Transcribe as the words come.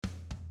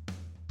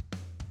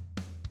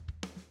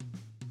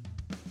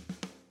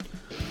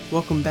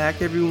Welcome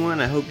back,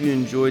 everyone. I hope you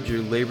enjoyed your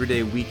Labor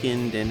Day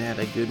weekend and had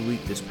a good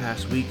week this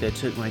past week. I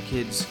took my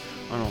kids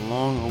on a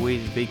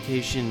long-awaited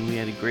vacation. We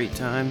had a great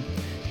time.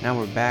 Now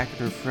we're back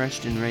and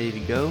refreshed and ready to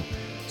go.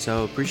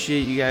 So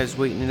appreciate you guys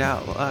waiting it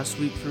out last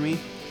week for me.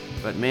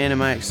 But man,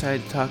 am I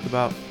excited to talk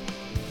about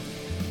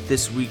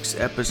this week's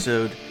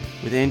episode.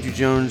 With Andrew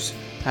Jones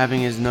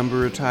having his number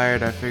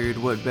retired, I figured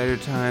what better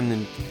time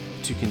than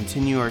to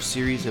continue our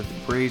series of the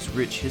Braves'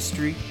 rich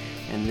history.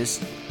 And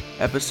this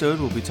episode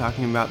we'll be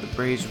talking about the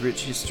Braves'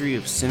 rich history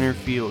of center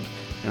field,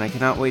 and I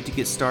cannot wait to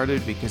get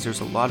started because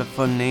there's a lot of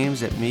fun names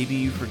that maybe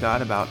you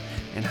forgot about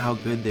and how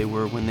good they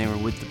were when they were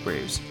with the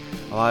Braves.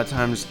 A lot of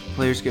times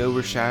players get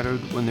overshadowed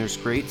when there's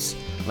greats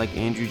like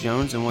Andrew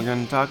Jones, and we're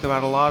going to talk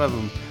about a lot of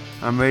them.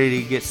 I'm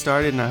ready to get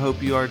started, and I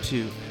hope you are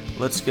too.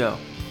 Let's go.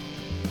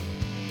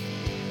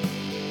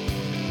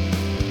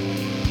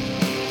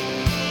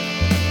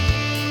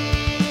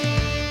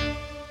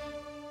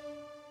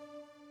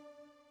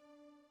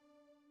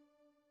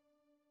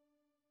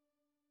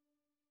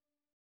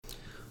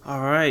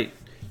 Alright,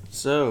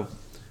 so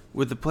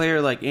with a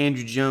player like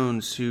Andrew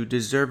Jones, who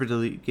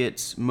deservedly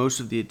gets most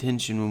of the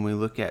attention when we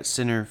look at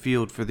center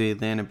field for the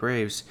Atlanta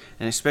Braves,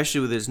 and especially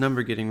with his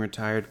number getting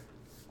retired,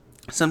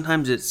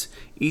 sometimes it's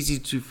easy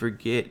to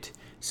forget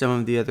some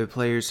of the other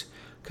players.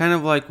 Kind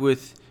of like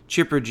with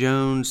Chipper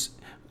Jones,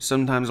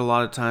 sometimes a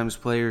lot of times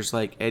players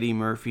like Eddie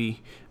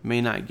Murphy may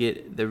not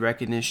get the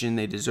recognition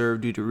they deserve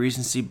due to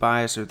recency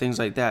bias or things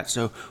like that.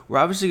 So we're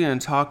obviously going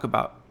to talk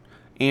about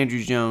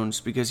Andrew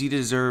Jones because he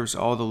deserves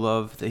all the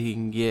love that he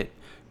can get.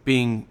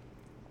 We've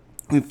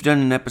done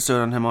an episode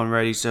on him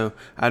already, so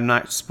I'm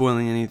not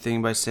spoiling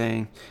anything by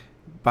saying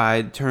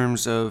by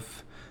terms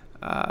of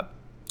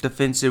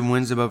defensive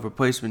wins above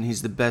replacement,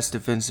 he's the best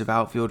defensive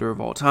outfielder of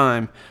all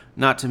time.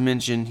 Not to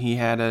mention he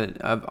had an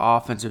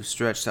offensive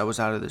stretch that was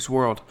out of this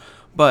world.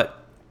 But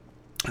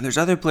there's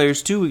other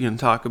players too we can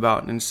talk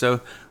about, and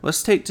so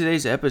let's take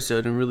today's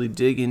episode and really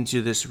dig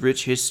into this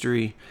rich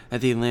history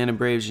at the Atlanta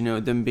Braves. You know,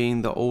 them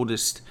being the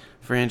oldest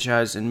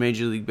franchise in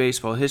Major League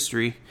Baseball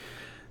history.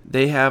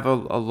 They have a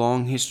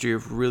long history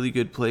of really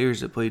good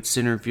players that played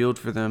center field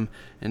for them,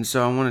 and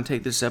so I want to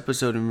take this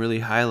episode and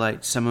really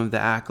highlight some of the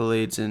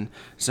accolades and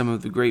some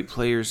of the great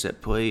players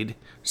that played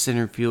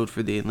center field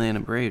for the Atlanta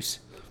Braves.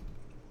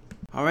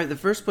 Alright, the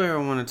first player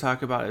I want to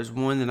talk about is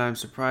one that I'm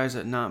surprised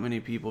that not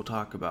many people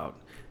talk about.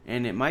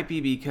 And it might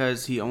be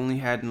because he only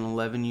had an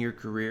 11-year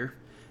career,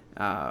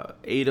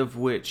 8 of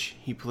which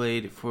he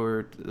played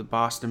for the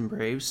Boston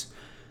Braves.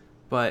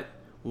 But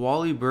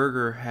Wally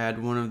Burger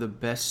had one of the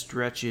best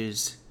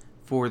stretches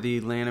for the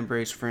Atlanta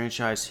Braves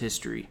franchise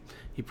history.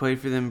 He played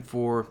for them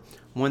for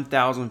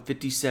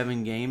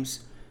 1,057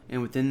 games,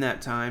 and within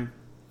that time,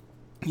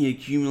 he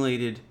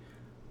accumulated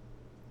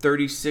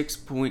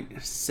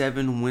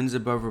 36.7 wins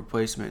above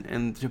replacement.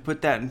 And to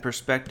put that in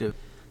perspective,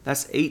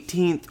 that's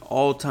 18th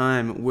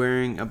all-time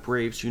wearing a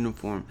Braves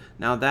uniform.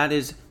 Now, that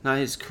is not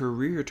his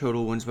career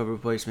total wins above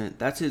replacement.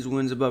 That's his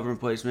wins above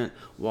replacement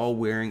while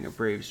wearing a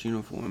Braves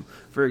uniform.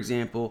 For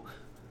example,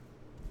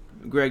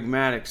 Greg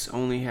Maddux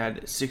only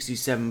had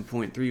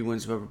 67.3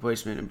 wins above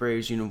replacement in a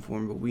Braves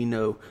uniform, but we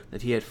know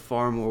that he had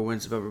far more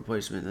wins above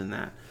replacement than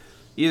that.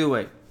 Either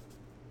way,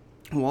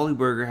 Wally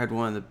Burger had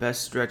one of the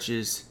best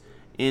stretches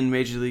in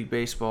Major League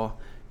Baseball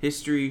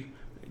history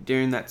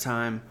during that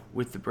time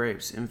with the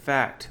Braves. In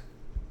fact,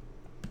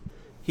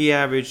 he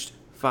averaged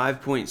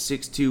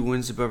 5.62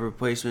 wins above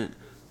replacement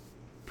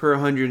per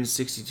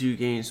 162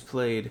 games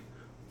played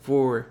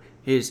for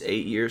his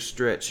 8-year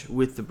stretch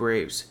with the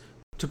Braves.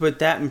 To put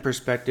that in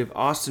perspective,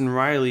 Austin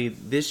Riley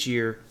this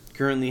year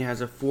currently has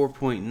a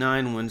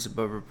 4.9 wins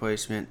above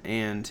replacement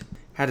and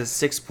had a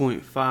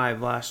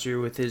 6.5 last year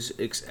with his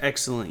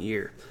excellent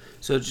year.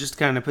 So just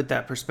kind of put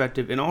that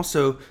perspective, and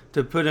also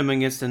to put him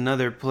against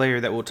another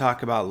player that we'll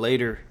talk about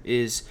later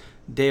is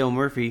Dale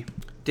Murphy.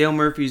 Dale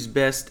Murphy's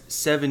best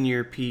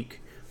 7-year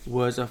peak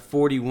was a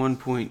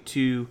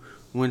 41.2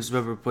 wins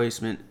above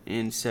replacement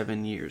in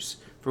 7 years.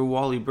 For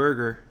Wally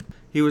Burger,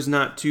 he was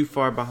not too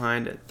far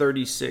behind at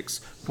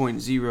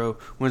 36.0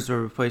 wins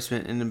above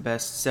replacement in the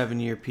best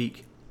 7-year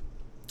peak.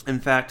 In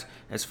fact,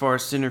 as far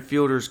as center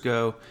fielders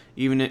go,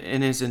 even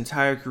in his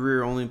entire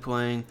career only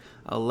playing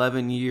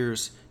 11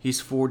 years,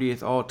 he's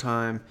 40th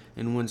all-time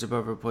in wins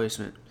above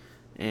replacement.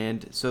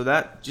 And so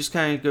that just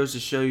kind of goes to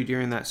show you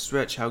during that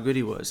stretch how good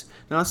he was.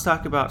 Now let's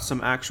talk about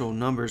some actual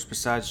numbers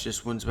besides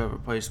just wins above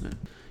replacement.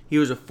 He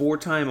was a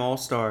 4-time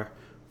All-Star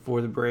for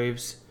the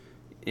Braves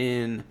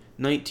in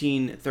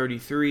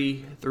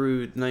 1933 through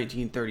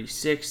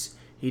 1936.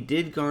 He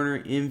did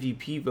garner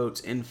MVP votes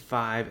in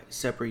 5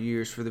 separate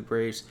years for the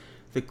Braves.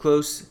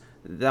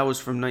 That was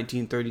from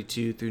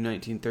 1932 through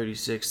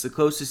 1936. The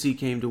closest he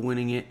came to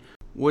winning it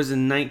was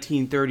in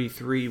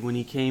 1933 when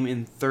he came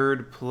in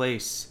 3rd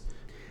place.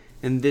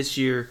 And this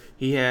year,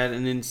 he had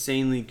an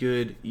insanely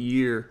good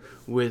year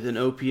with an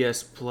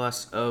OPS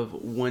plus of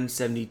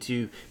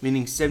 172,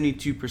 meaning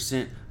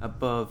 72%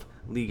 above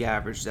league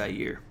average that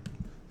year.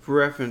 For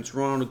reference,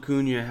 Ronald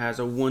Acuna has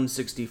a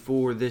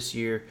 164 this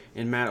year,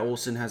 and Matt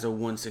Olson has a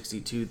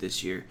 162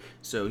 this year.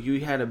 So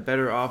you had a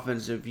better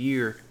offensive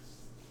year,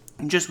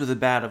 just with the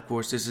bat, of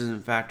course. This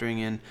isn't factoring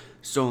in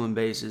stolen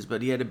bases,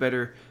 but he had a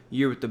better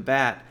year with the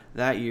bat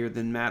that year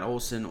than Matt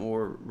Olson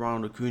or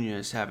Ronald Acuna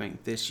is having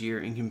this year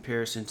in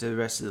comparison to the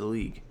rest of the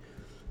league.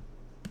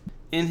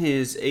 In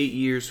his 8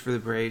 years for the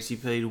Braves, he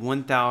played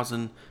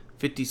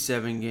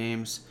 1,057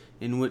 games,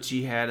 in which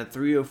he had a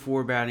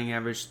 304 batting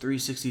average,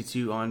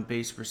 362 on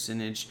base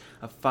percentage,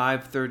 a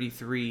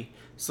 533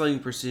 slugging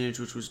percentage,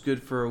 which was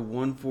good for a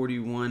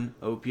 141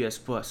 OPS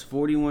plus,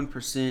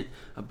 41%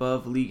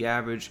 above league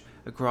average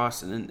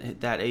across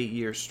that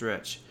 8-year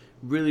stretch.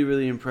 Really,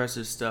 really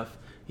impressive stuff.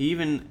 He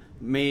even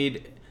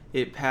made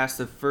it past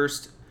the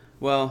first,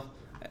 well,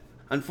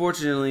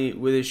 unfortunately,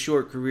 with his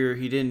short career,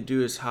 he didn't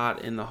do as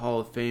hot in the Hall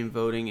of Fame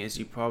voting as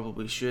he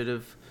probably should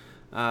have.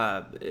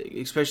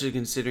 Especially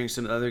considering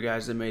some of the other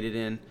guys that made it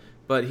in.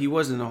 But he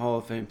wasn't a Hall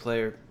of Fame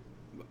player,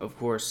 of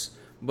course.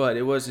 But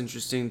it was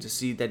interesting to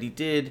see that he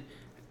did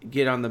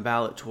get on the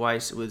ballot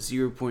twice with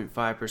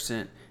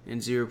 0.5%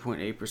 and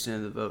 0.8%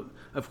 of the vote.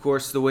 Of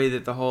course, the way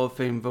that the Hall of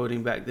Fame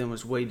voting back then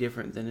was way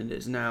different than it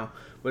is now,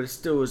 but it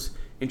still was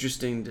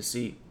interesting to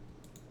see.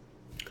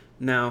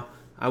 Now,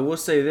 I will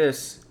say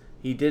this.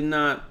 He did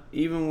not,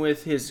 even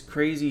with his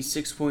crazy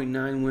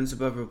 6.9 wins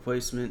above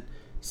replacement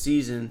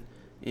season,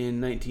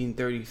 in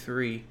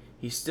 1933,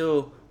 he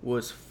still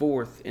was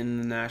 4th in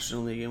the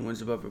National League in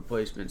wins above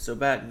replacement. So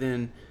back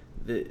then,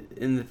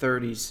 in the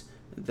 30s,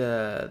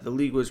 the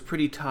league was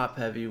pretty top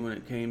heavy when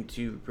it came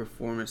to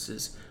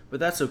performances. But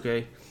that's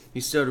okay. He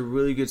still had a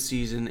really good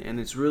season, and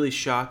it's really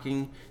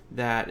shocking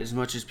that as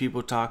much as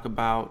people talk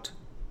about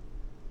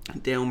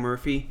Dale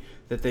Murphy,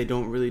 that they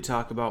don't really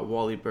talk about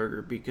Wally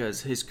Burger,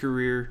 because his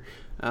career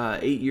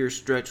 8-year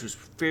stretch was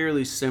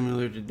fairly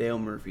similar to Dale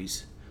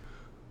Murphy's.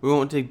 We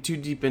won't take too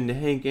deep into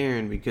Hank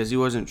Aaron because he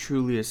wasn't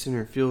truly a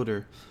center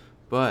fielder,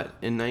 but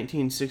in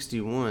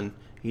 1961,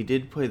 he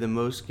did play the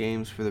most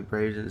games for the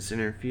Braves in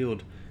center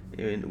field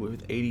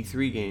with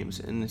 83 games,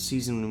 in the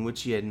season in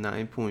which he had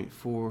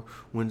 9.4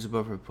 wins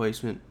above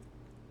replacement.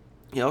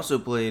 He also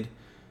played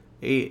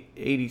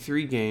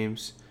 83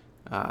 games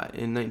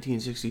in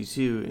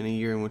 1962, in a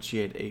year in which he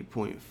had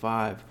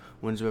 8.5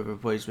 wins above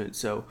replacement.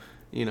 So,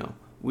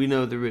 we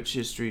know the rich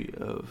history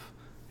of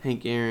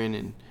Hank Aaron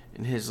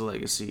and his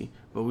legacy,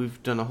 but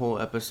we've done a whole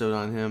episode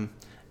on him,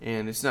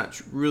 and it's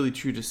not really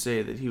true to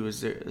say that he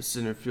was a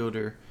center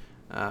fielder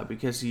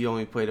because he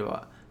only played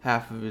about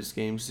half of his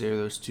games there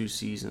those 2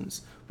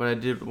 seasons, but I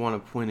did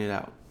want to point it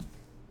out.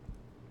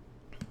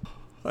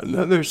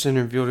 Another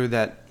center fielder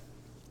that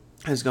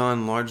has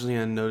gone largely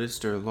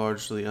unnoticed or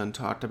largely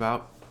untalked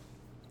about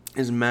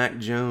is Mac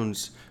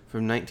Jones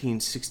from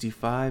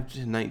 1965 to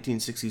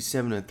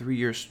 1967, a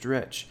 3-year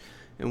stretch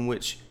in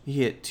which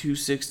he hit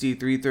 260,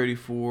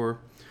 334,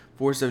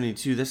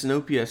 472. That's an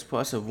OPS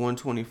plus of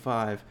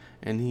 125,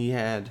 and he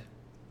had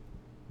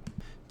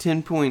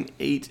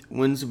 10.8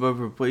 wins above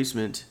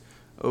replacement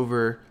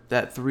over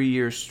that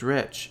 3-year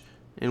stretch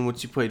in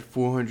which he played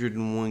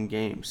 401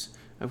 games.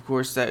 Of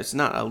course, that's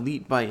not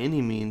elite by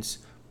any means,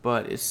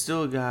 but it's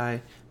still a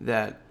guy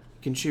that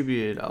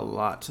contributed a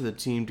lot to the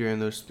team during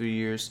those 3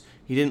 years.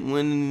 He didn't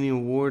win any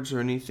awards or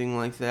anything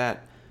like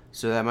that,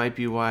 so that might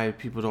be why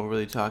people don't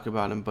really talk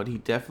about him, but he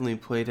definitely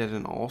played at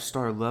an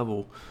all-star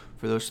level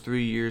for those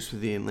 3 years for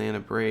the Atlanta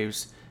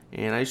Braves,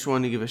 and I just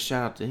wanted to give a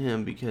shout out to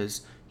him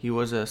because he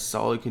was a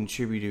solid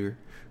contributor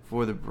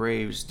for the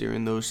Braves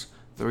during those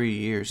 3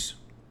 years.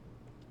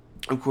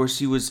 Of course,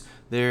 he was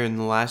there in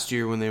the last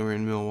year when they were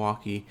in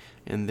Milwaukee,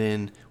 and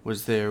then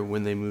was there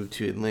when they moved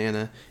to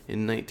Atlanta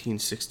in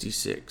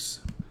 1966.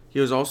 He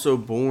was also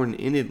born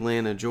in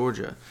Atlanta,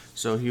 Georgia,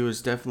 so he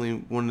was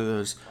definitely one of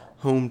those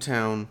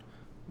hometown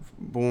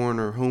born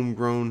or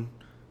homegrown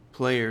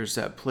players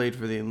that played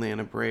for the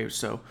Atlanta Braves.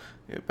 So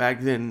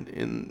back then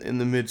in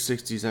the mid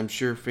 60s, I'm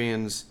sure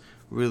fans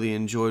really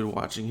enjoyed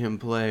watching him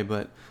play,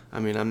 but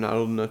I'm not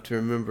old enough to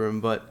remember him,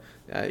 but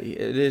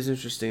it is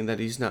interesting that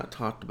he's not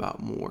talked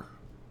about more.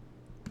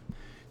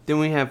 Then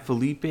we have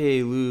Felipe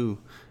Alou.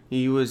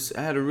 He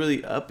had a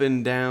really up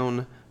and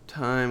down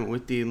time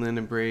with the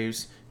Atlanta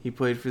Braves. He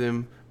played for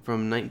them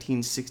from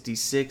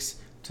 1966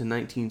 to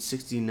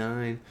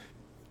 1969.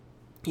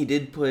 He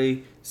did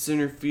play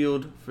center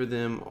field for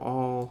them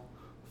all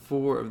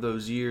 4 of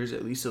those years,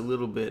 at least a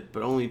little bit,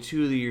 but only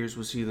 2 of the years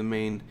was he the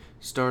main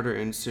starter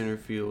in center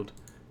field,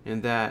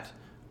 and that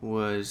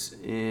was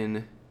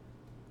in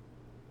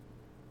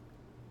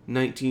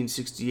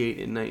 1968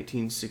 and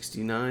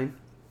 1969,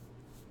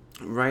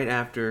 right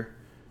after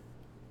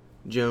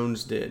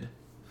Jones did.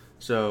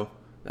 So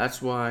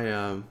that's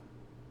why,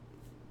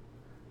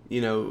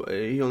 he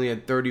only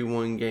had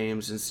 31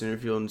 games in center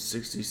field in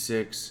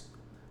 66,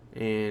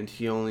 and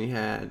he only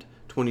had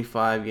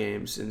 25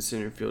 games in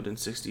center field in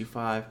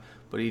 65,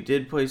 but he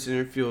did play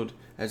center field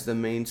as the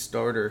main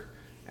starter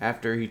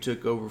after he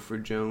took over for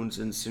Jones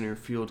in center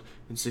field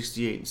in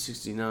 68 and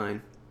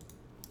 69.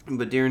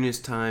 But during his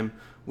time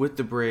with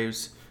the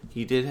Braves,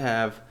 he did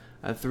have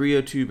a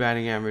 302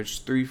 batting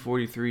average,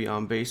 343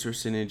 on base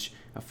percentage,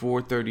 a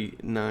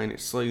 439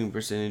 slugging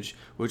percentage,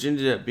 which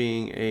ended up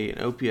being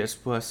an OPS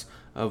plus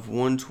of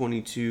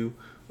 122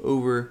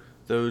 over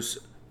those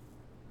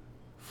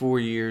 4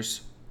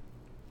 years.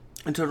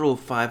 A total of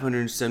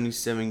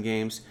 577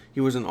 games. He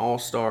was an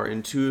all-star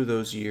in 2 of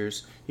those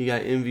years. He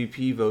got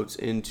MVP votes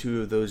in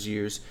 2 of those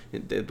years.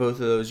 Both of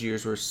those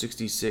years were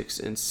 66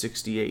 and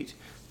 68.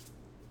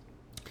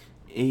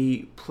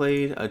 He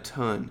played a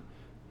ton.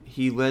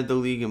 He led the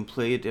league in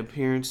plate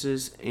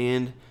appearances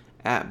and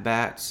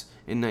at-bats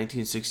in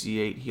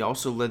 1968. He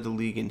also led the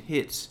league in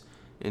hits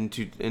in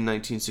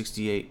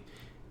 1968.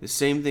 The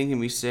same thing can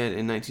be said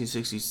in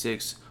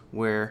 1966,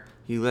 where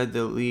he led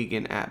the league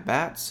in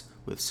at-bats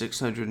with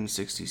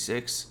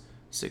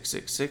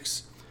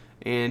 666,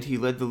 and he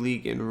led the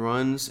league in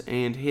runs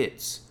and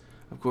hits.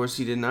 Of course,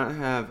 he did not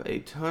have a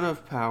ton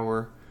of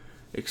power,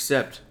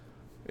 except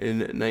in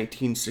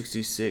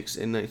 1966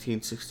 and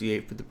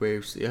 1968 for the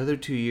Braves. The other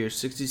 2 years,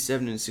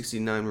 67 and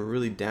 69, were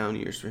really down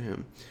years for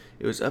him.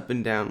 It was up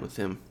and down with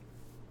him.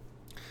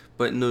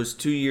 But in those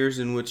 2 years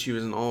in which he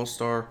was an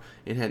all-star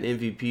and had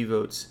MVP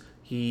votes,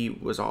 he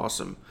was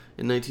awesome.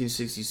 In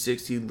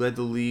 1966, he led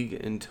the league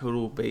in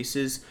total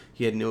bases.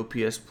 He had an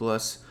OPS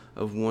plus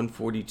of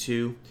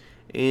 142.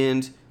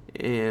 And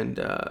in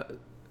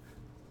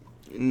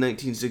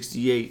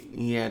 1968,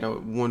 he had a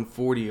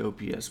 140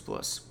 OPS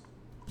plus.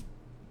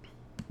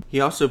 He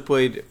also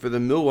played for the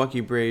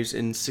Milwaukee Braves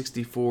in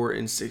 64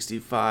 and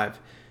 65.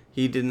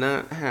 He did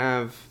not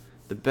have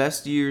the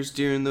best years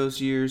during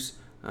those years.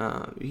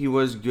 He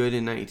was good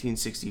in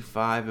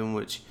 1965, in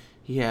which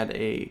he had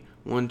a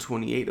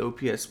 128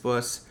 OPS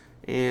plus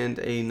and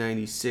a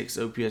 96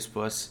 OPS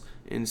plus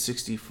in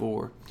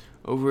 64.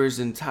 Over his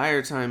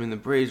entire time in the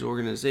Braves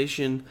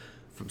organization,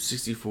 from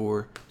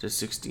 64 to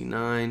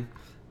 69,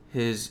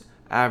 his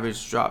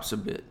average drops a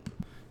bit.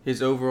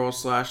 His overall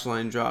slash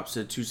line drops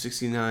to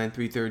 269,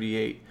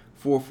 338,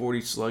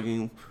 440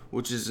 slugging,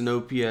 which is an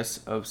OPS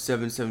of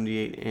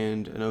 778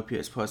 and an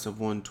OPS plus of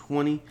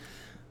 120.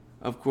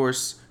 Of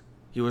course,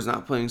 he was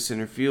not playing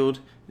center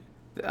field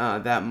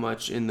that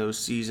much in those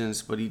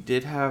seasons, but he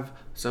did have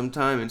some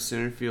time in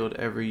center field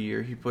every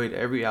year. He played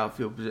every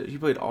outfield position. He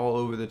played all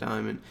over the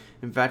diamond.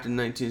 In fact, in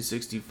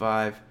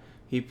 1965,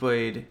 he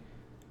played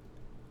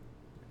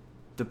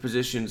the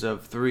positions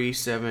of 3,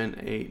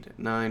 7, 8,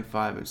 9,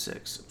 5, and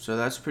 6. So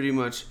that's pretty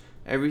much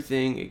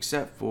everything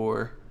except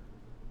for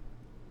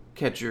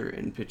catcher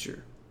and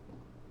pitcher.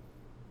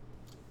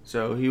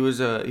 So he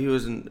was a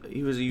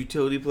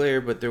utility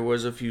player, but there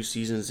was a few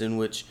seasons in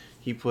which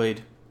he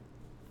played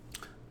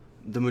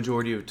the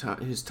majority of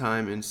his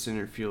time in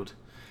center field.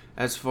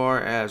 As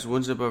far as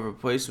wins above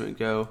replacement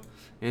go,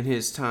 in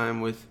his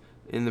time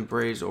in the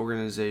Braves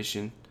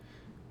organization,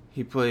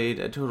 he played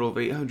a total of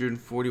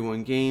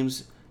 841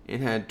 games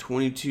and had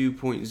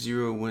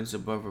 22.0 wins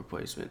above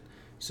replacement.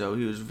 So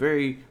he was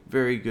very,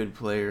 very good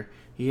player.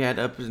 He had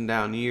up and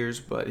down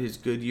years, but his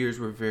good years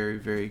were very,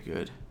 very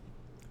good.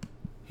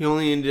 He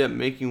only ended up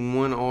making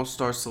one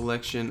All-Star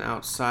selection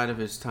outside of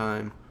his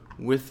time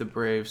with the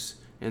Braves,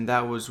 and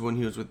that was when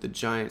he was with the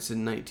Giants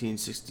in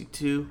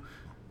 1962.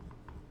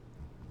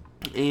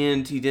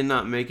 And he did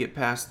not make it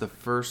past the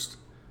first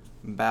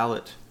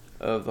ballot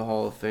of the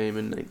Hall of Fame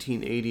in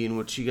 1980, in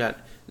which he got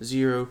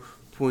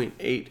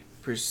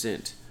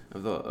 0.8%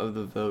 of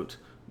the vote.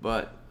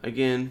 But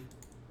again,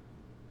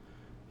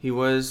 he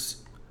was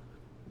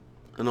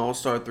an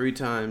All-Star 3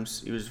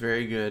 times. He was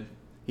very good.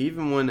 He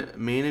even won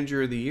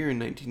Manager of the Year in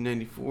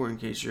 1994, in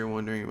case you're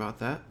wondering about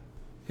that.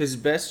 His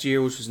best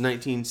year, which was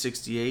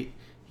 1968,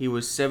 he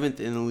was 7th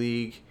in the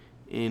league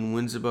in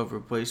wins above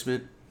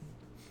replacement.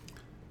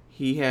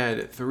 He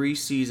had 3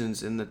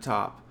 seasons in the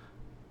top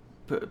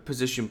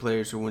position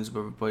players for wins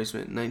above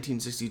replacement. In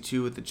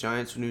 1962 with the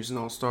Giants, when he was an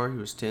All-Star, he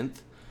was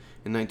 10th.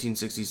 In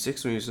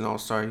 1966, when he was an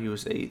All-Star, he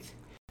was 8th.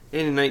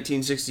 And in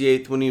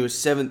 1968, when he was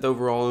 7th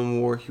overall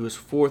in WAR, he was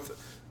 4th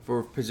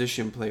for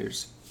position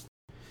players.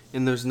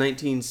 In those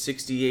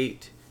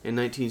 1968 and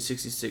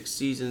 1966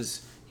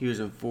 seasons, he was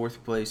in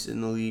 4th place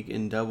in the league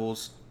in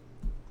doubles.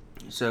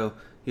 So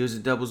he was a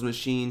doubles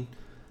machine.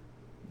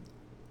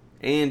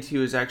 And he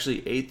was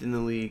actually 8th in the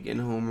league in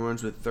home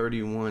runs with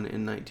 31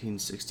 in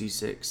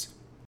 1966.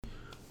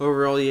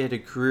 Overall, he had a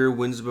career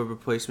wins above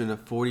replacement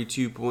of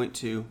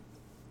 42.2.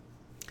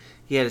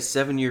 He had a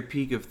 7-year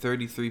peak of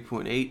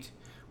 33.8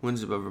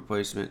 wins above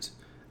replacement,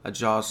 a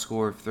JAWS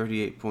score of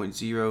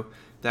 38.0.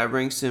 That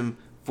ranks him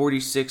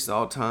 46th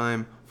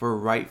all-time for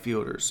right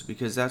fielders,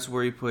 because that's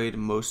where he played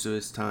most of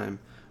his time.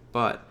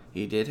 But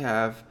he did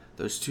have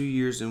those 2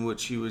 years in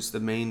which he was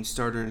the main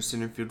starter in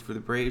center field for the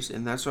Braves,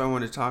 and that's why I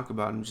want to talk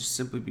about him, just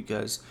simply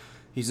because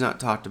he's not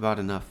talked about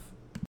enough.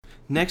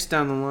 Next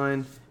down the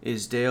line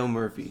is Dale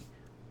Murphy.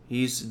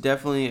 He's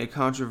definitely a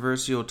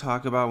controversial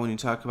talk about when you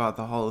talk about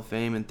the Hall of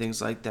Fame and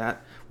things like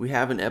that. We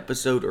have an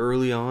episode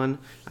early on,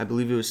 I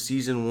believe it was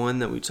season 1,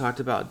 that we talked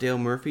about Dale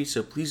Murphy,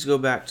 so please go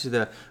back to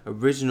the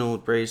original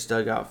Braves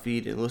Dugout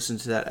feed and listen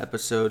to that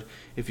episode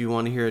if you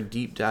want to hear a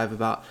deep dive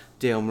about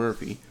Dale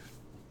Murphy.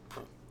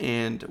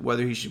 and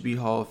whether he should be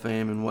Hall of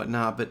Fame and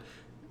whatnot. But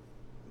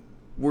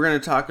we're going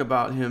to talk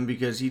about him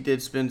because he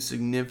did spend a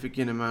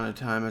significant amount of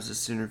time as a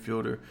center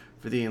fielder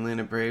for the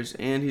Atlanta Braves,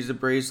 and he's a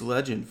Braves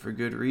legend for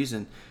good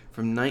reason.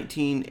 From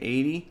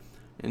 1980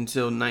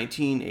 until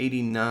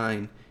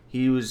 1989,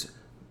 he was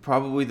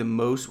probably the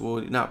most,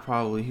 well, not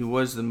probably, he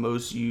was the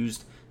most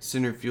used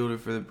center fielder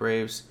for the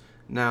Braves.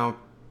 Now,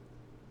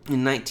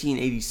 in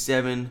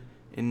 1987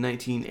 and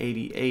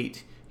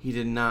 1988, he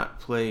did not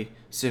play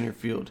center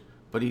field,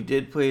 but he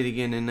did play it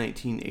again in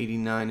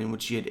 1989, in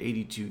which he had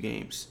 82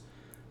 games.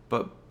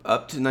 But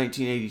up to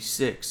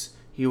 1986,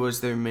 he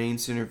was their main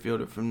center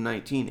fielder. From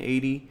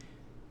 1980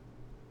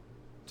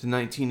 to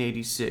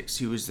 1986,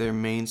 he was their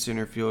main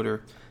center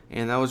fielder,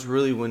 and that was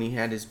really when he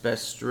had his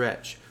best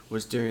stretch,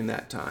 was during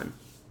that time.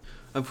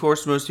 Of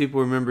course, most people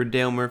remember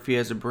Dale Murphy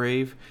as a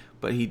Brave,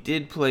 but he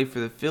did play for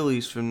the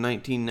Phillies from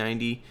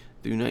 1990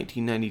 through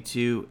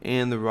 1992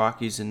 and the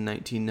Rockies in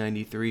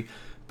 1993.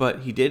 But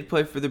he did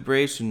play for the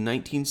Braves from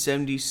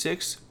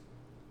 1976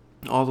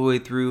 all the way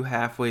through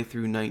halfway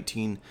through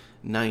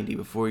 1990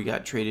 before he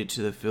got traded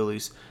to the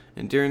Phillies.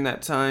 And during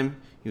that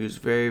time, he was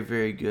very,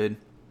 very good.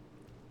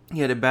 He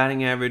had a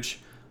batting average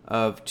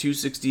of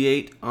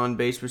 .268, on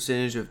base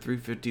percentage of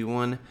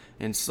 .351,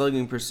 and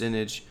slugging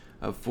percentage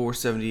of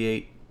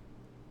 .478,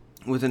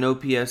 with an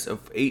OPS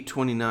of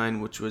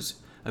 .829, which was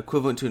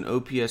equivalent to an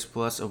OPS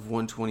plus of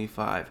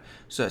 .125.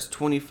 So that's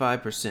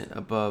 25%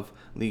 above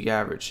league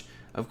average.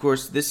 Of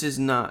course, this is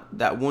not,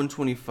 that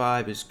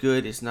 .125 is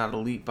good. It's not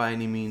elite by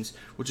any means,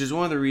 which is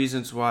one of the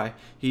reasons why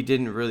he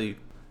didn't really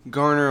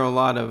garner a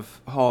lot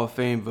of Hall of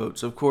Fame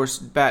votes. Of course,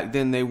 back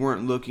then they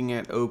weren't looking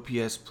at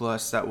OPS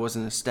plus. That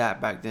wasn't a stat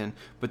back then,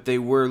 but they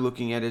were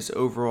looking at his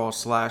overall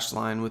slash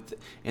line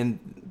and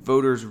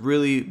voters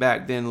really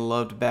back then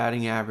loved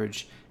batting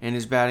average, and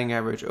his batting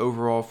average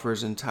overall for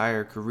his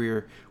entire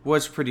career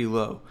was pretty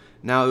low.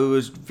 Now, it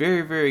was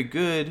very, very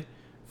good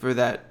for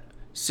that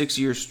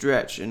 6-year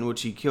stretch in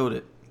which he killed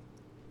it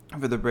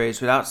for the Braves,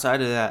 but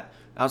outside of that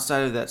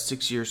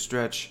 6-year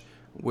stretch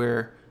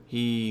where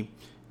he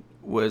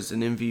was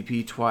an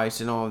MVP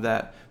twice and all of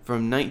that,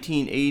 from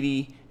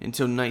 1980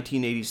 until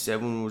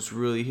 1987 was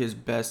really his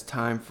best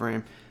time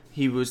frame.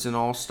 He was an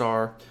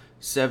all-star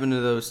 7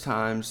 of those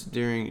times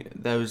during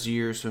those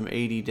years from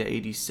 80 to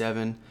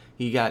 87.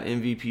 He got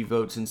MVP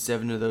votes in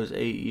 7 of those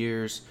 8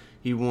 years.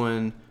 He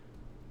won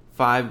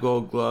 5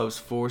 Gold Gloves,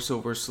 4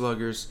 Silver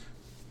Sluggers.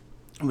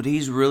 But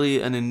he's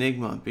really an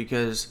enigma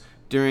because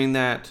during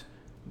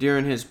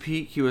his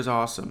peak, he was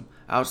awesome.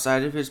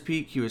 Outside of his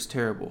peak, he was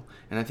terrible.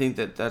 And I think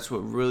that's what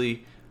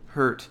really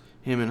hurt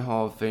him in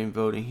Hall of Fame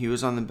voting. He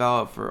was on the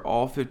ballot for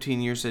all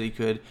 15 years that he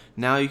could.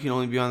 Now you can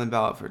only be on the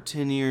ballot for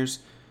 10 years.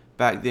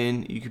 Back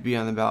then, you could be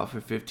on the ballot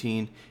for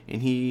 15.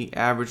 And he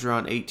averaged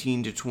around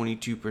 18 to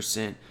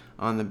 22%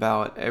 on the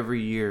ballot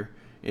every year.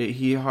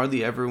 He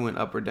hardly ever went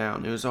up or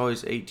down. It was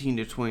always 18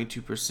 to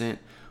 22%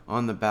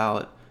 on the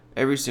ballot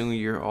every single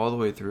year all the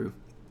way through.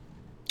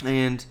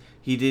 And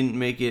he didn't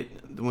make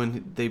it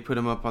when they put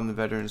him up on the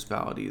Veterans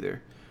ballot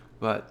either.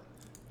 But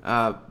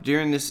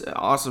during this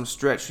awesome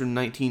stretch from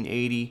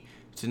 1980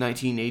 to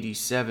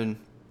 1987,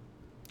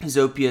 his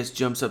OPS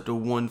jumps up to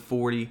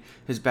 140.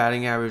 His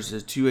batting average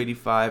is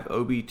 285,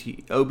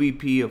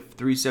 OBP of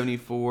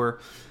 374,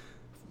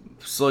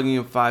 slugging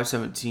of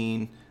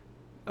 517,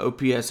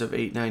 OPS of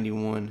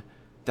 891.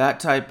 That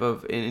type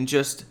of, in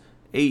just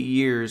 8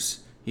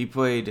 years, he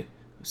played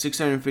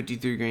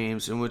 653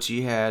 games in which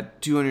he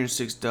had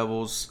 206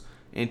 doubles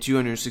and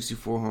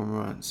 264 home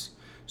runs.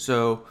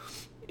 So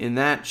in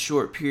that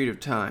short period of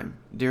time,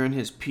 during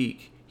his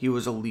peak, he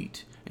was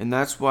elite. And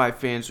that's why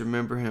fans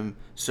remember him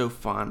so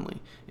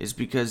fondly, is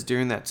because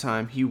during that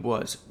time, he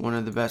was one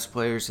of the best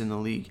players in the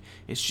league.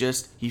 It's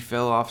just he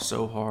fell off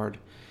so hard.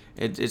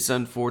 It's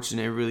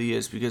unfortunate, it really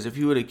is, because if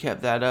he would have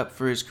kept that up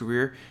for his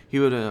career, he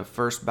would have been a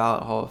first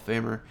ballot Hall of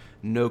Famer,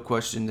 no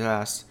questions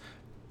asked.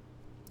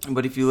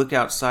 But if you look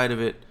outside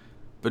of it,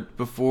 but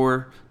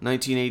before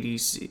 1980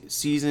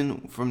 season,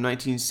 from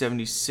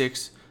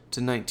 1976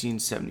 to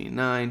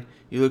 1979,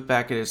 you look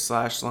back at his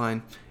slash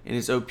line, and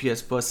his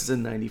OPS plus is a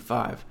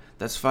 95.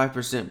 That's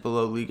 5%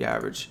 below league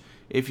average.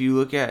 If you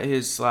look at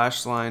his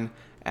slash line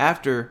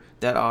after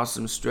that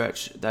awesome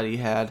stretch that he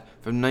had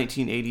from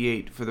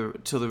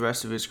 1988 till the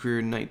rest of his career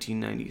in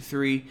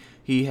 1993,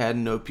 he had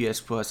an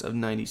OPS plus of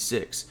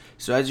 96.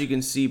 So as you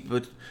can see,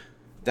 but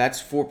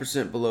that's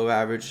 4% below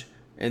average.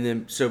 And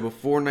then, so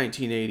before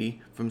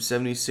 1980, from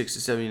 76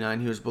 to 79,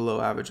 he was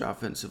below average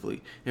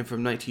offensively. And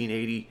from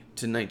 1980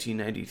 to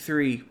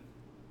 1993,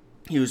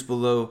 he was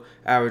below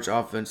average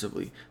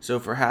offensively. So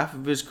for half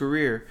of his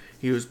career,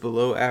 he was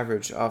below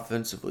average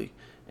offensively.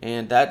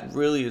 And that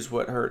really is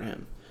what hurt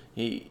him.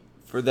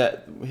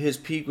 His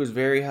peak was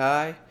very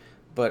high,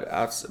 but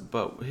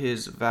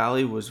his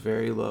valley was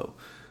very low.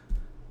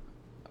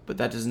 But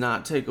that does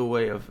not take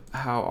away of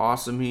how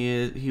awesome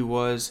he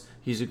was.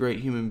 He's a great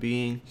human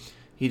being.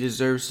 He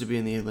deserves to be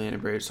in the Atlanta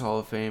Braves Hall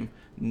of Fame,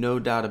 no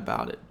doubt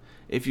about it.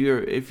 If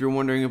you're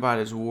wondering about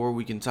his WAR,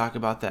 we can talk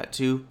about that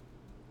too.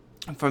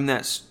 from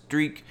that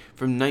streak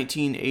from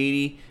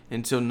 1980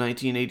 until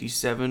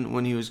 1987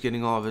 when he was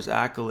getting all of his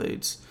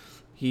accolades.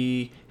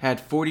 He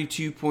had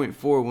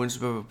 42.4 wins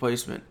above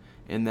replacement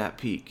in that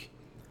peak.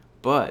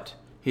 But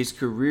his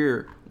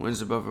career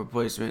wins above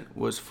replacement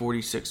was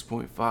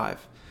 46.5.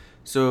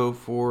 So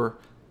for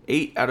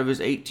 8 out of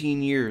his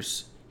 18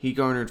 years, he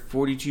garnered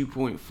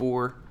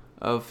 42.4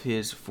 of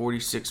his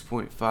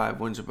 46.5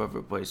 wins above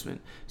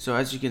replacement. So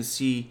as you can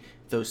see,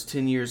 those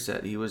 10 years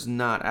that he was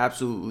not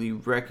absolutely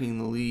wrecking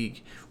the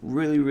league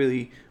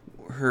really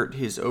hurt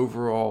his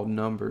overall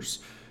numbers.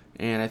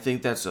 And I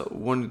think that's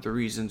one of the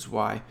reasons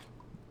why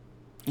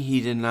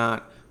he did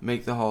not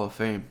make the Hall of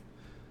Fame.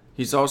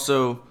 He's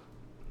also,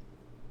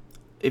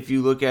 if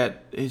you look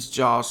at his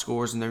jaw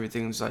scores and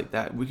everything like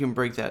that,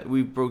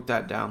 we broke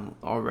that down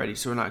already,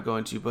 so we're not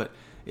going to, but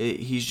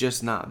he's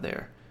just not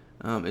there.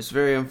 It's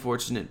very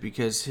unfortunate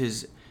because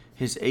his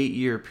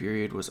 8-year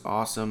period was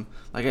awesome.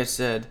 Like I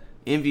said,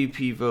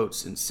 MVP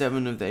votes in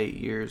 7 of the 8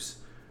 years,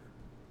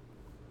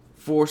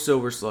 4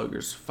 Silver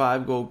Sluggers,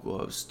 5 Gold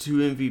Gloves,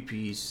 2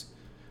 MVPs,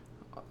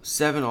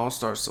 7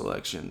 All-Star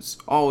selections,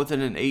 all within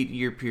an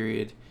 8-year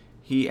period.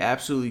 He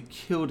absolutely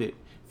killed it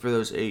for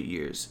those 8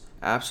 years.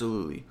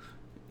 Absolutely.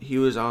 He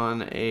was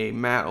on a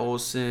Matt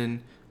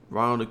Olson,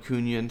 Ronald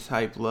Acuna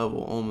type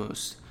level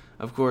almost.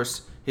 Of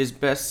course, his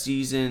best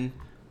season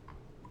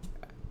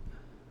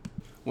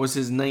was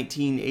his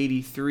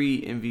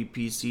 1983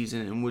 MVP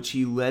season, in which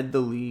he led the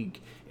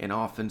league in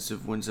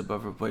offensive wins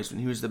above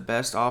replacement. He was the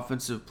best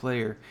offensive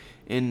player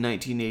in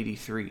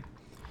 1983.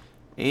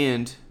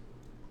 And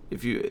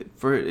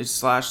for his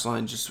slash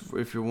line, just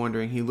if you're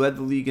wondering, he led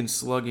the league in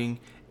slugging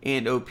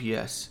and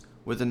OPS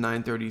with a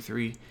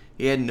 933.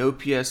 He had an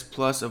OPS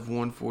plus of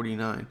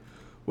 149.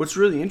 What's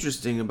really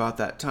interesting about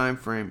that time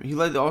frame, he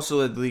also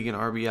led the league in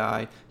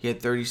RBI. He had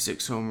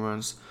 36 home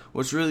runs.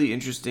 What's really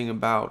interesting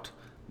about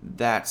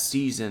that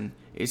season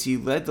is he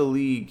led the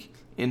league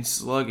in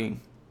slugging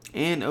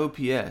and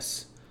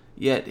OPS,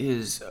 yet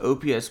his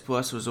OPS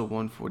plus was a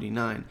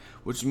 149,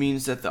 which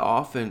means that the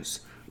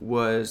offense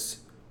was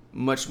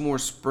much more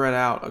spread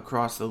out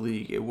across the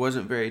league. It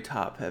wasn't very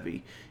top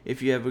heavy.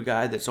 If you have a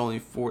guy that's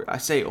only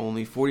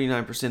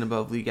 49%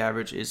 above league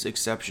average is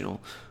exceptional,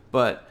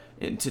 but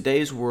in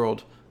today's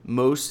world,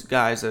 most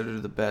guys that are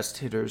the best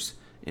hitters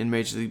in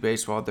Major League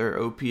Baseball, their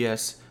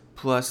OPS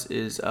plus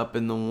is up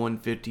in the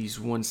 150s,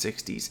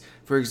 160s.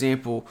 For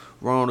example,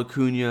 Ronald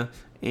Acuna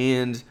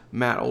and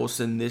Matt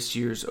Olson this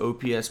year's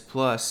OPS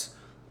plus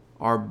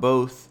are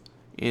both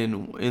in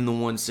the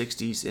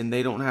 160s, and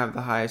they don't have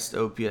the highest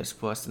OPS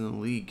plus in the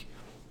league.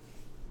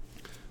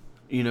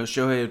 You know,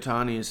 Shohei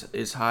Ohtani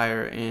is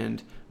higher,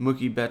 and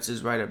Mookie Betts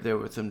is right up there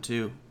with him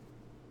too.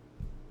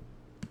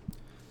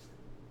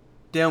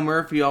 Dale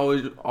Murphy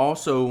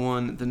also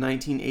won the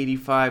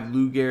 1985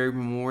 Lou Gehrig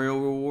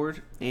Memorial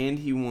Award, and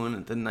he won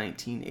the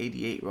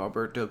 1988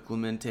 Roberto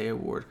Clemente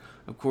Award.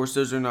 Of course,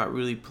 those are not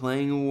really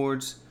playing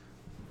awards.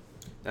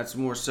 That's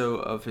more so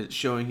of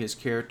showing his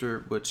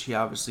character, which he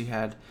obviously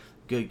had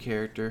good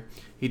character.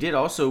 He did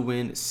also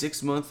win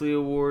 6 monthly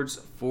awards,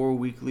 4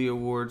 weekly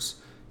awards.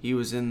 He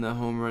was in the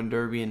Home Run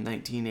Derby in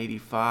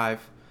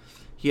 1985.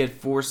 He had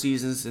 4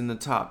 seasons in the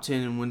top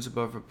 10 in wins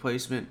above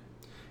replacement.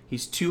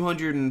 He's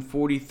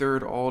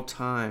 243rd all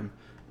time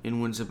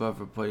in wins above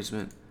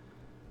replacement.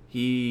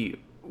 He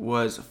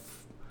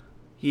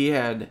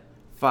had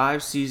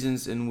 5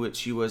 seasons in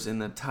which he was in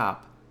the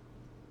top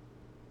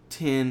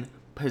 10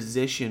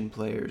 position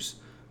players,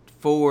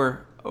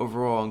 4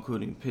 overall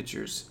including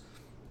pitchers.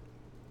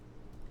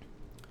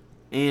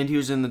 And he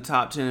was in the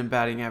top 10 in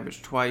batting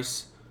average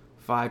twice,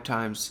 5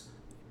 times.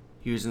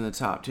 He was in the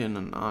top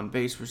 10 on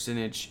base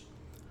percentage.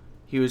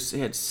 He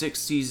had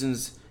 6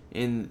 seasons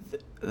in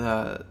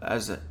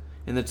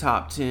the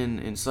top 10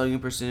 in slugging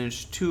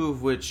percentage, 2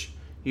 of which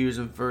he was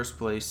in first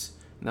place,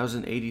 and that was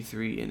in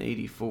 83 and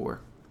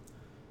 84.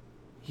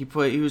 He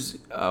was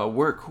a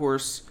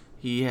workhorse.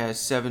 He has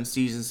 7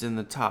 seasons in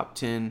the top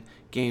 10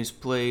 games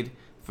played.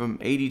 From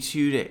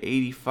 82 to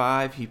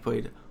 85, he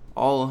played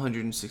all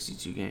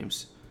 162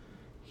 games.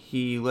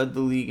 He led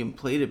the league in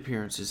plate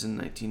appearances in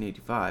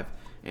 1985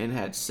 and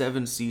had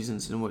 7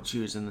 seasons in which he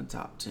was in the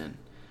top 10.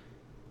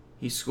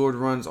 He scored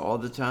runs all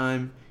the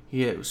time.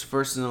 He was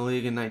first in the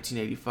league in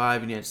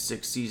 1985, and he had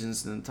 6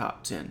 seasons in the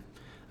top 10.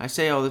 I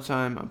say all the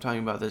time, I'm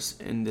talking about this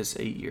in this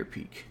 8-year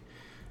peak.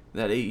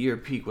 That 8-year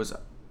peak was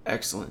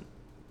excellent.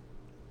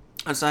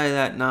 Outside of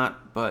that,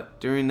 not, but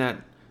during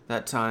that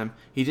time,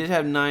 he did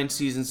have 9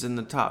 seasons in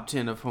the top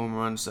 10 of home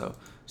runs,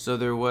 so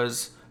there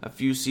was a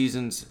few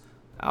seasons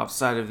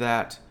outside of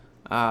that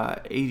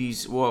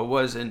 80s. Well, it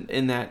was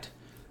in that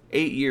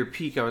 8-year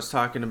peak I was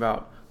talking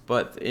about,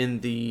 but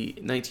in the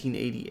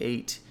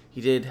 1988, he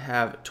did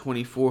have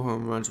 24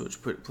 home runs,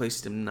 which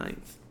placed him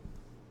 9th.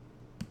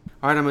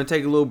 All right, I'm going to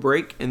take a little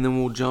break, and then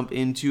we'll jump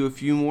into a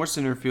few more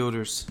center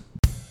fielders.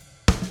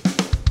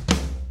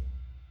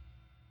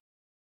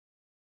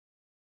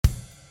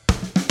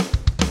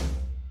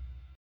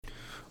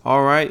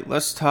 All right,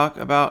 let's talk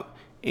about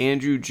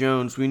Andruw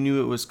Jones. We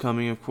knew it was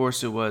coming. Of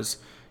course it was.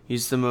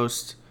 He's the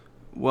most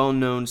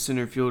well-known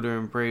center fielder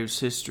in Braves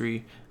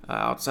history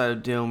outside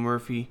of Dale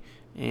Murphy,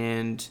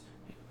 and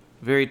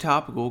very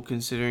topical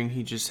considering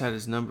he just had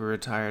his number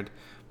retired.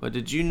 But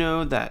did you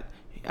know that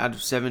out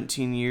of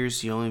 17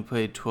 years, he only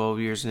played 12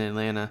 years in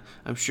Atlanta?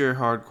 I'm sure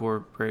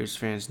hardcore Braves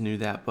fans knew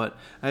that, but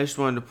I just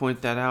wanted to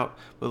point that out.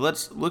 But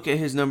let's look at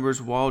his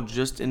numbers while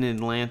just in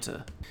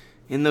Atlanta.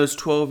 In those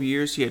 12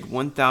 years, he had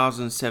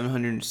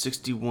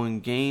 1,761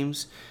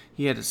 games.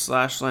 He had a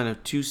slash line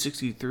of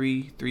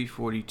 263,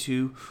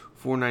 342,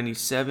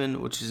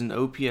 497, which is an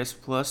OPS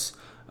plus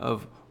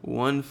of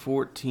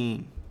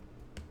 114.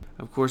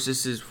 Of course,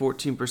 this is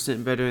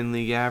 14% better than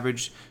league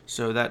average,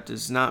 so that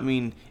does not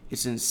mean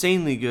it's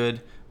insanely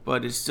good,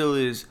 but it still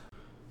is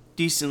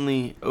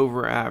decently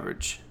over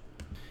average.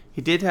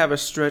 He did have a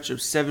stretch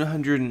of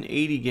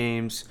 780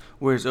 games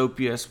where his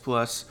OPS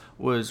plus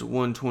was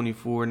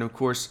 124, and of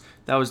course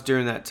that was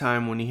during that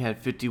time when he had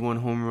 51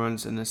 home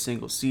runs in a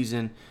single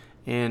season,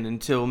 and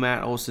until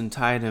Matt Olson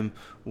tied him,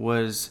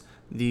 was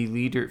the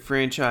leader,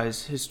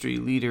 franchise history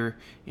leader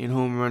in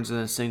home runs in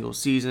a single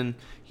season.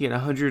 He had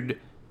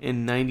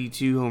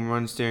 192 home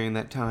runs during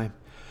that time.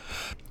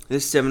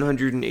 This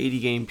 780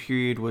 game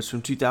period was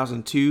from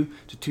 2002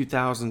 to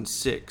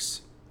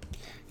 2006.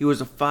 He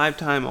was a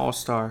 5-time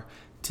All-Star,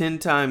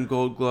 10-time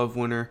Gold Glove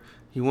winner.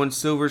 He won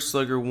Silver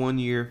Slugger 1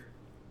 year,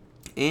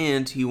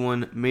 and he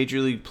won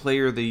Major League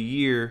Player of the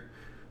Year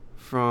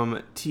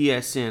from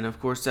TSN. Of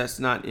course, that's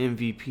not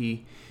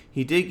MVP.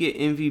 He did get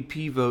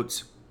MVP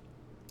votes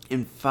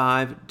in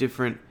 5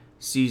 different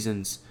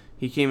seasons.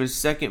 He came in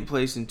second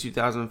place in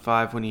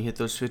 2005 when he hit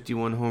those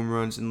 51 home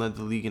runs and led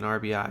the league in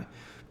RBI.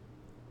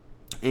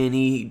 And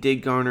he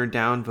did garner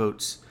down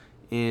votes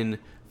in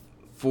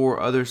 4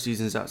 other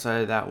seasons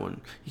outside of that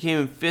one. He came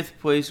in 5th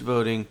place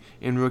voting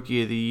in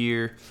Rookie of the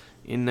Year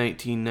in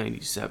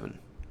 1997.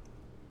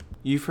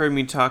 You've heard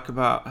me talk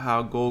about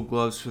how Gold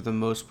Gloves for the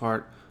most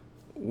part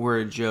were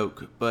a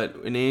joke, but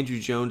in Andrew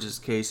Jones's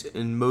case,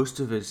 in most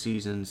of his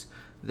seasons,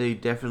 they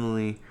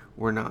definitely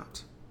were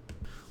not.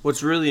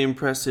 What's really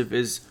impressive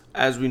is,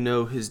 as we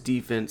know, his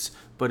defense,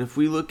 but if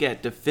we look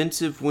at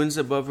defensive wins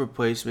above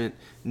replacement,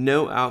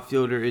 no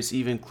outfielder is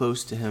even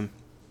close to him.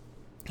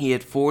 He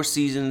had 4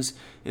 seasons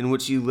in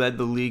which he led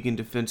the league in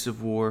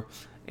defensive WAR,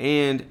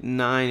 and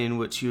 9 in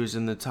which he was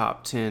in the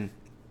top 10.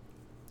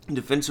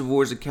 Defensive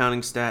WAR is a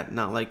counting stat,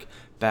 not like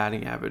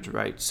batting average,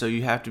 right? So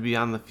you have to be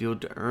on the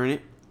field to earn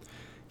it.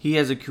 He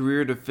has a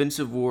career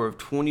defensive WAR of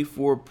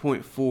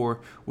 24.4,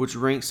 which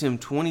ranks him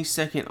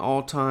 22nd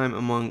all-time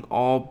among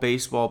all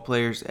baseball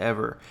players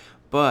ever.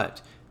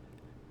 But,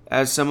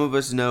 as some of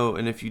us know,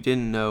 and if you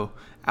didn't know,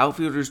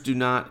 outfielders do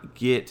not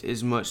get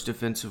as much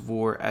defensive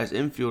WAR as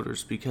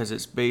infielders because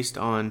it's based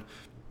on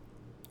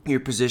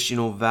your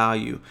positional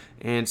value.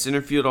 And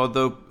center field,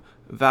 although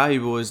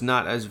valuable, is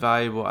not as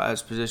valuable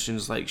as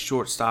positions like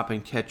shortstop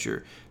and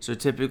catcher. So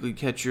typically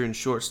catcher and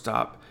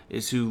shortstop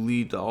is who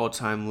lead the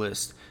all-time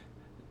list.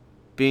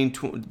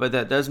 But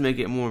that does make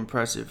it more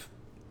impressive.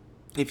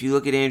 If you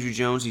look at Andrew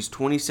Jones, he's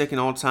 22nd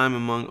all-time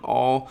among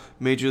all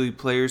Major League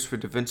players for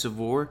defensive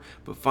WAR.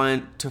 But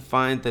to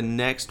find the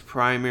next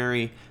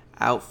primary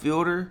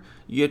outfielder,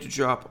 you have to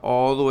drop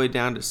all the way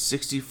down to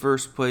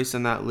 61st place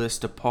on that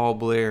list to Paul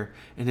Blair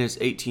and his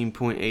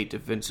 18.8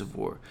 defensive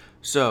WAR.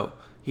 So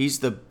he's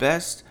the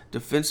best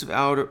defensive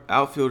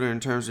outfielder in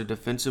terms of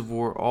defensive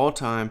WAR all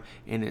time,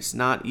 and it's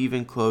not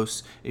even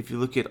close. If you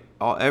look at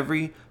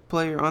every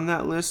player on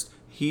that list,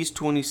 he's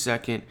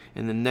 22nd,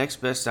 and the next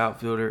best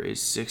outfielder is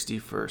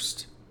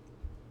 61st.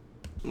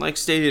 Like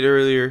stated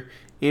earlier,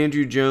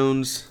 Andrew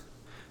Jones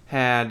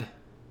had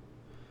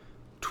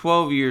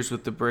 12 years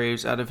with the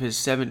Braves out of his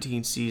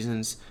 17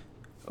 seasons.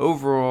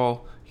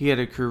 Overall, he had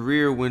a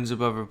career wins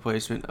above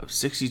replacement of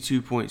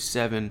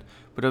 62.7,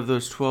 but of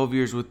those 12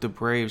 years with the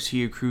Braves,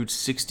 he accrued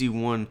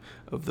 61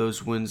 of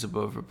those wins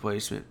above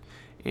replacement.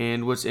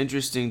 And what's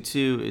interesting,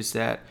 too, is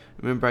that,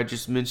 remember I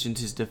just mentioned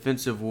his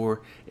defensive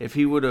WAR. If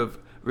he would have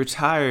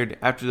retired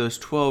after those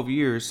 12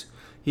 years,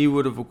 he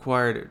would have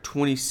acquired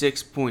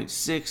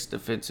 26.6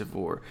 defensive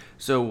WAR.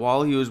 So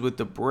while he was with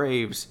the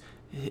Braves,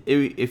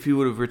 if he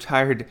would have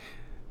retired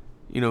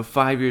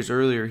 5 years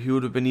earlier, he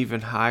would have been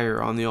even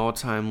higher on the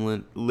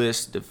all-time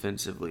list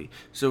defensively.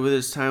 So with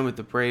his time with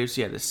the Braves,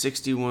 he had a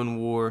 61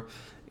 WAR,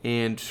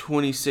 and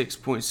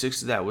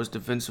 26.6 of that was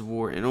defensive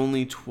WAR in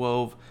only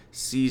 12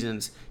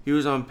 seasons. He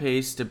was on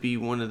pace to be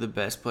one of the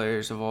best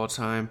players of all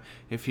time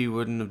if he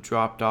wouldn't have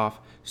dropped off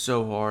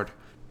so hard.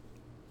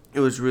 It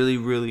was really,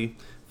 really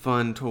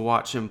fun to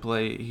watch him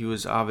play. He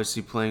was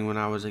obviously playing when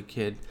I was a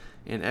kid,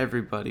 and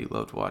everybody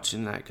loved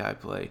watching that guy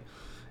play.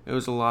 It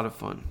was a lot of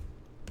fun.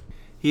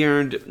 He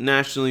earned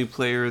National League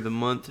Player of the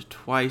Month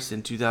twice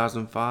in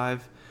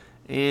 2005,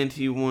 and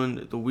he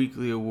won the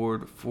Weekly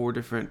Award 4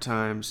 different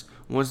times,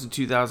 once in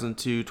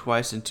 2002,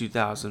 twice in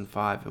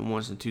 2005, and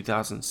once in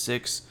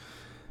 2006.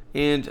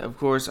 And, of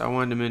course, I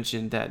wanted to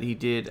mention that he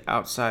did,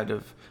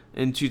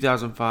 in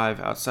 2005,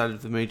 outside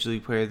of the Major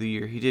League Player of the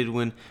Year, he did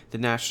win the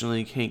National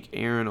League Hank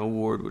Aaron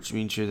Award, which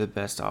means you're the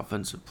best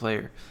offensive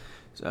player.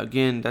 So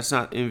again, that's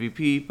not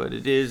MVP, but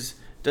it is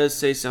does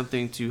say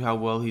something to how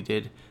well he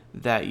did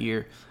that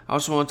year. I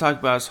also want to talk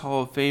about his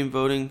Hall of Fame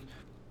voting.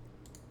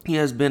 He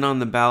has been on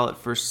the ballot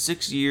for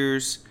 6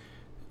 years,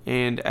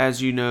 and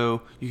as you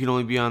know, you can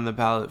only be on the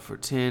ballot for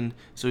 10,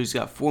 so he's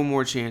got 4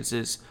 more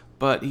chances,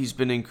 but he's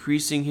been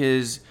increasing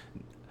his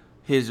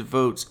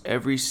votes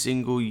every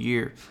single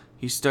year.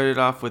 He started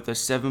off with a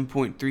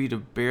 7.3 to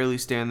barely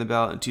stay on the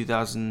ballot in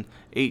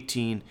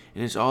 2018,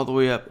 and it's all the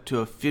way up to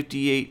a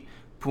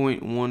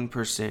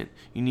 58.1%.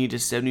 You need a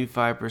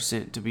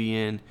 75% to be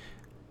in.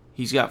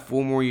 He's got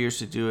 4 more years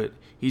to do it.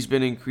 He's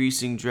been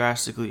increasing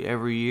drastically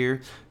every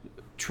year,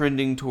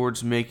 trending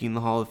towards making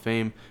the Hall of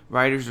Fame.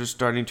 Writers are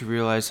starting to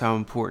realize how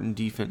important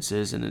defense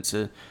is, and it's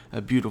a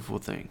beautiful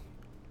thing.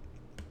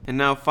 And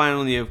now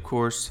finally, of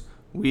course,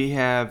 we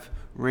have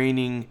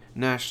reigning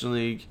National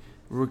League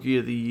Rookie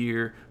of the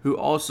Year, who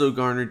also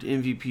garnered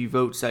MVP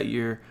votes that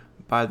year,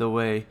 by the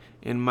way,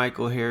 and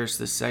Michael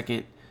Harris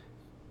II,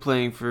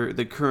 playing for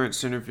the current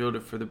center fielder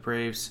for the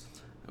Braves.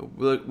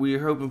 We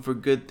are hoping for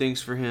good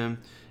things for him.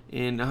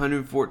 In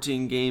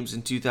 114 games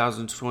in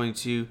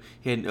 2022,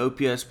 he had an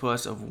OPS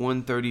plus of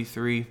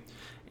 133,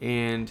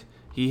 and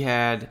he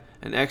had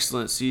an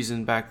excellent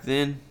season back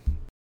then.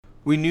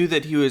 We knew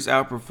that he was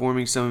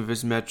outperforming some of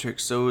his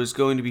metrics, so it was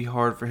going to be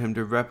hard for him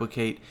to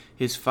replicate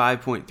his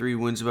 5.3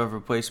 wins above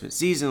replacement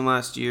season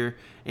last year,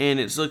 and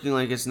it's looking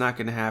like it's not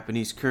going to happen.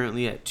 He's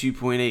currently at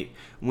 2.8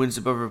 wins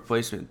above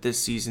replacement this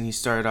season. He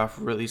started off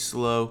really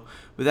slow,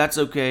 but that's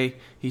okay.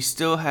 He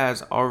still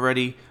has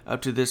already,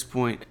 up to this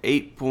point,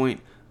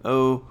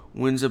 8.0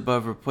 wins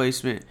above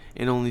replacement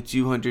in only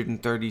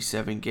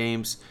 237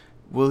 games.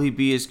 Will he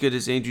be as good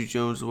as Andrew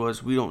Jones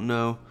was? We don't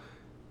know.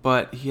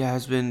 But he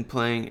has been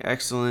playing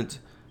excellent.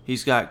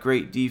 He's got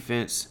great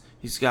defense.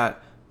 He's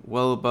got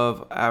well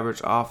above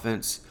average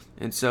offense.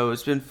 And so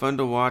it's been fun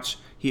to watch.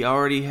 He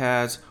already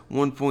has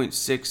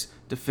 1.6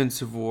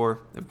 defensive WAR.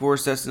 Of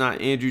course, that's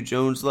not Andrew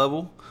Jones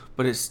level,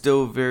 but it's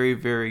still very,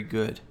 very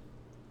good.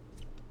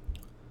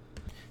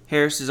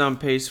 Harris is on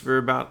pace for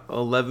about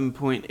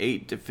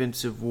 11.8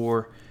 defensive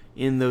WAR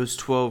in those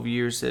 12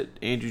 years that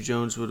Andrew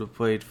Jones would have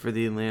played for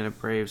the Atlanta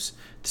Braves.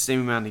 The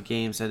same amount of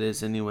games, that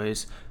is,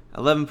 anyways.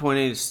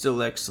 11.8 is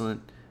still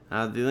excellent.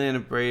 The Atlanta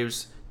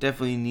Braves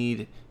definitely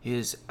need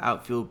his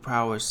outfield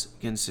prowess,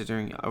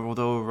 considering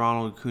although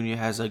Ronald Acuna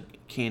has a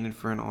cannon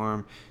for an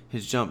arm,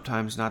 his jump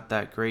time's not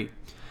that great.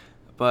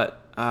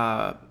 But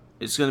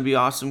it's going to be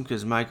awesome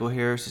because Michael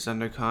Harris is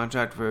under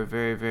contract for a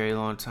very, very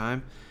long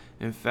time.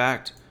 In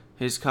fact,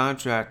 his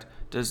contract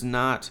does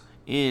not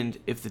end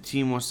if the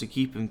team wants to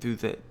keep him through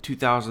the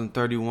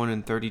 2031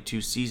 and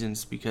 32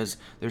 seasons because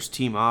there's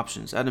team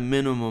options. At a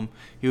minimum,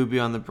 he would be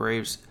on the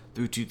Braves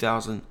through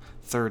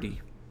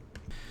 2030.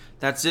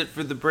 That's it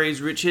for the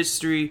Braves' rich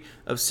history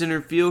of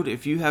center field.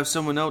 If you have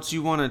someone else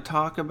you want to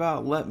talk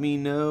about, let me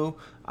know.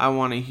 I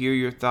want to hear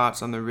your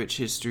thoughts on the rich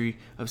history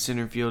of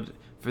center field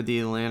for the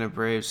Atlanta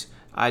Braves.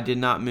 I did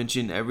not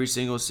mention every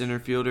single center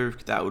fielder.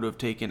 That would have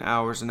taken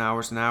hours and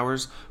hours and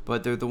hours,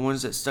 but they're the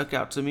ones that stuck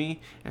out to me,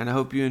 and I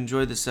hope you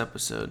enjoyed this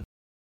episode.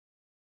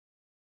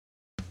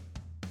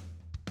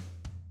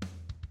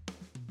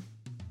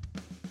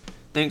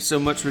 Thanks so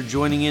much for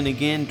joining in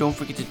again. Don't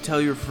forget to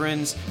tell your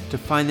friends to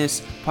find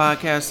this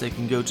podcast. They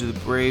can go to the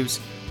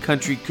Braves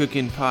Country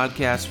Cooking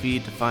podcast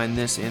feed to find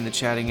this and the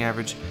Chatting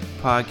Average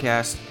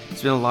podcast.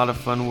 It's been a lot of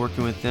fun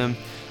working with them.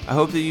 I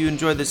hope that you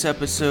enjoyed this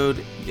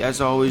episode. As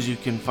always, you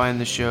can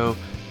find the show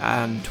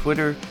on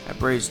Twitter at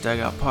Braves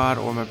Dugout Pod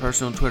or my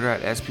personal Twitter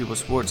at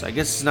SPeopleSports. I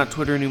guess it's not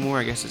Twitter anymore.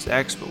 I guess it's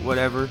X, but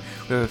whatever.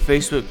 We have a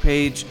Facebook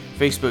page,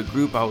 Facebook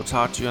group. I will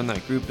talk to you on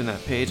that group and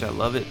that page. I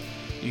love it.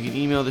 You can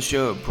email the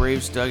show at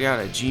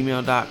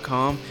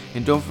bravesdugout@gmail.com.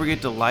 And don't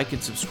forget to like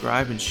and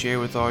subscribe and share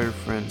with all your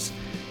friends.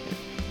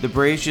 The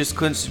Braves just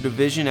clinched the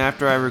division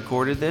after I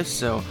recorded this,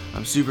 so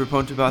I'm super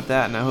pumped about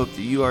that, and I hope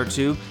that you are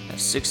too.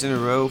 That's 6 in a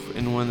row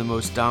in one of the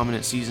most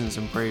dominant seasons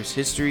in Braves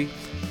history.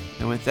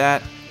 And with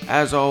that,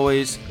 as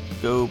always,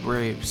 go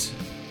Braves.